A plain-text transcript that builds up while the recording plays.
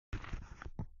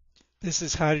This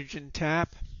is hydrogen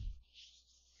tap.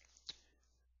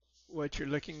 What you're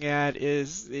looking at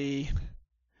is the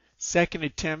second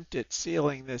attempt at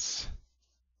sealing this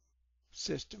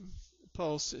system, the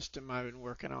pulse system I've been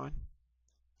working on.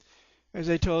 As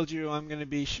I told you, I'm going to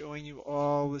be showing you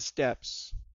all the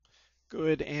steps,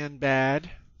 good and bad.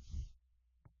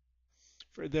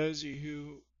 For those of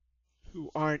you who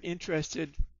aren't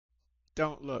interested,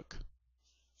 don't look.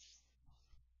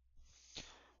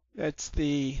 That's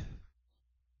the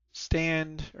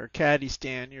stand or caddy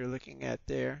stand you're looking at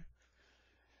there.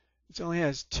 It only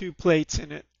has 2 plates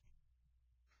in it.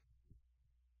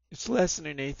 It's less than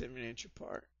 1/8 of an inch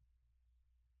apart.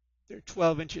 They're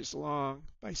 12 inches long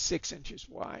by 6 inches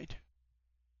wide.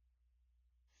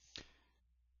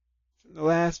 From the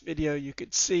last video, you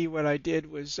could see what I did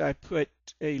was I put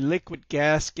a liquid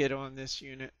gasket on this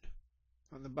unit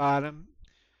on the bottom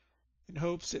in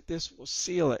hopes that this will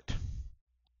seal it.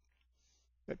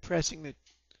 By pressing the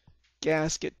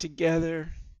gasket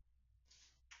together,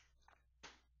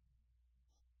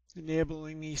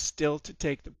 enabling me still to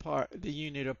take the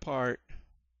unit apart.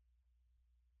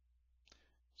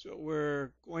 So what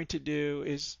we're going to do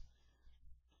is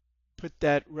put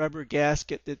that rubber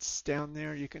gasket that's down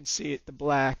there. You can see it, the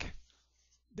black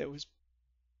that was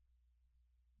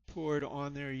poured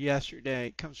on there yesterday.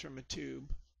 It comes from a tube.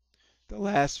 The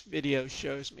last video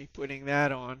shows me putting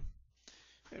that on.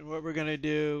 And what we're going to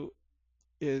do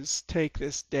is take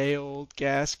this day-old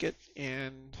gasket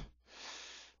and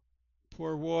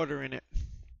pour water in it.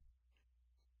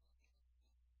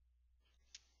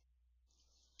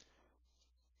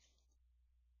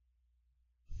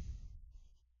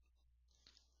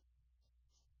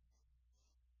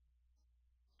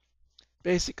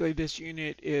 Basically, this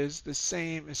unit is the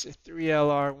same as a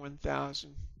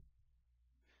 3LR1000,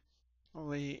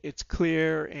 only it's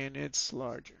clear and it's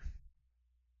larger.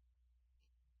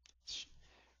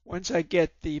 Once I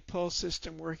get the pulse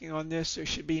system working on this, there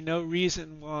should be no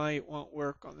reason why it won't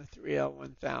work on the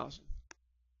 3L1000.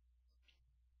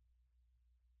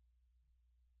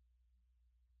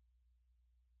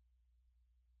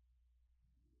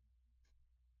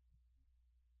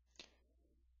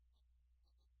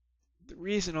 The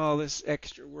reason all this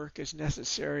extra work is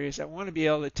necessary is I want to be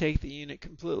able to take the unit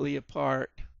completely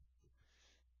apart,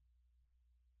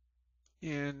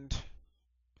 and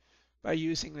by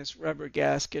using this rubber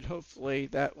gasket, hopefully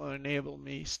that will enable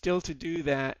me still to do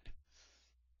that,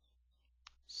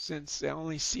 since the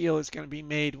only seal is going to be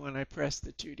made when I press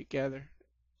the two together.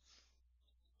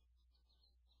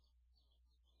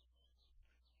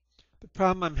 The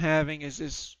problem I'm having is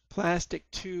this plastic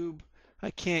tube.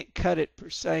 I can't cut it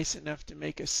precise enough to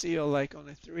make a seal like on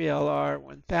the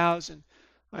 3LR1000.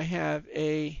 I have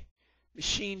a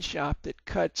machine shop that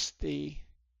cuts the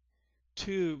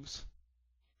tubes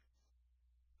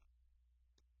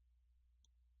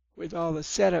with all the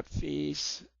setup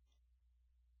fees.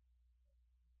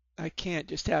 I can't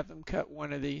just have them cut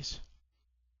one of these.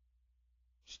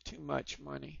 It's too much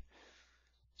money.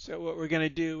 So what we're going to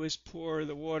do is pour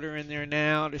the water in there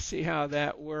now to see how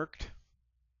that worked.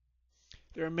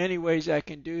 There are many ways I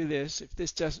can do this. If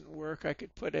this doesn't work, I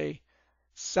could put a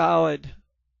solid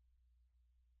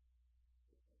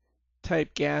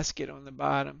type gasket on the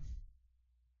bottom.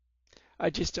 I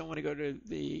just don't want to go to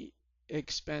the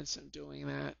expense of doing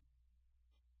that,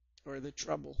 or the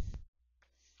trouble.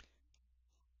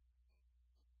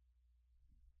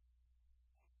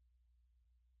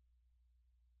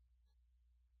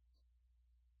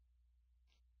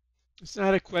 It's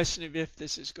not a question of if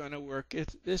this is going to work.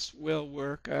 This will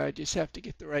work. I just have to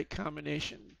get the right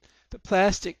combination. The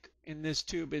plastic in this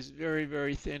tube is very,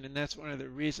 very thin, and that's one of the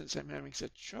reasons I'm having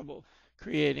such trouble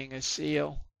creating a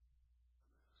seal.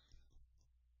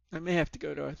 I may have to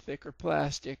go to a thicker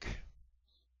plastic.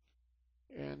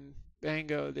 And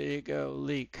bango, there you go,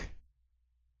 leak.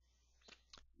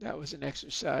 That was an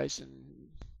exercise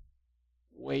in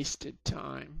wasted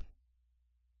time.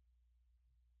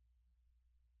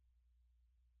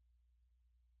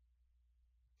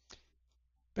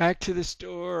 Back to the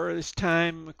store, this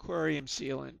time aquarium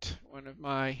sealant. One of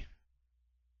my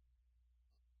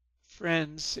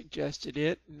friends suggested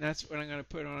it, and that's what I'm going to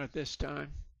put on it this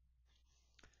time.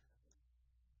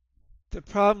 The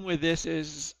problem with this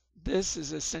is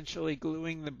essentially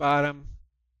gluing the bottom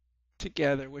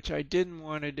together, which I didn't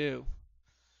want to do.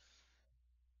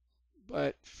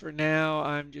 But for now,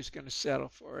 I'm just going to settle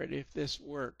for it if this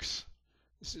works.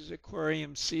 This is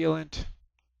aquarium sealant.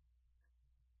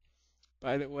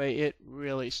 By the way, it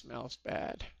really smells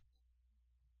bad.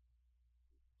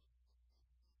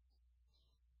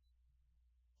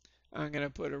 I'm going to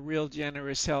put a real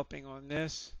generous helping on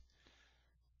this.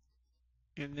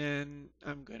 and then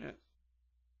I'm going to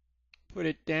put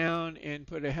it down and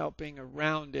put a helping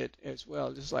around it as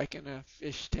well, just like in a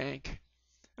fish tank.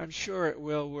 I'm sure it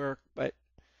will work, but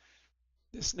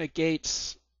this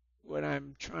negates what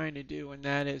I'm trying to do, and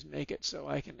that is make it so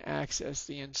I can access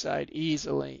the inside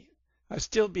easily. I'll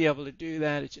still be able to do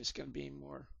that, it's just going to be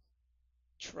more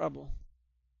trouble.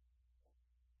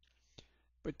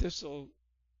 But this will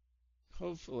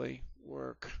hopefully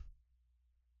work.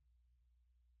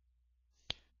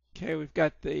 Okay, we've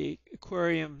got the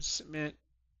aquarium cement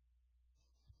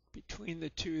between the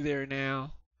two there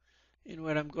now. And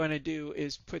what I'm going to do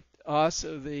is put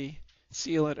also the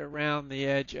sealant around the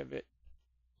edge of it.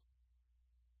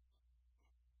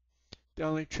 The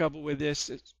only trouble with this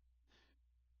is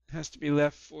it has to be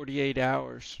left 48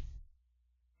 hours.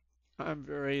 I'm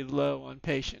very low on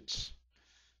patience,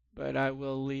 but I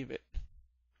will leave it.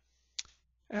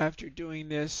 After doing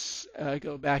this, I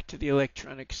go back to the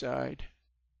electronic side.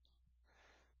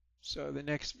 So the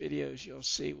next videos you'll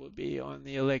see will be on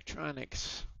the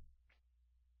electronics.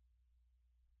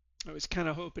 I was kind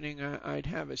of hoping I'd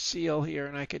have a seal here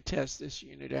and I could test this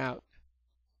unit out.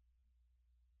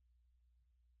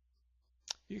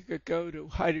 You could go to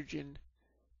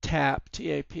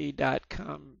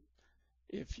hydrogentap.com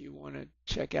if you want to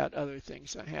check out other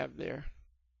things I have there.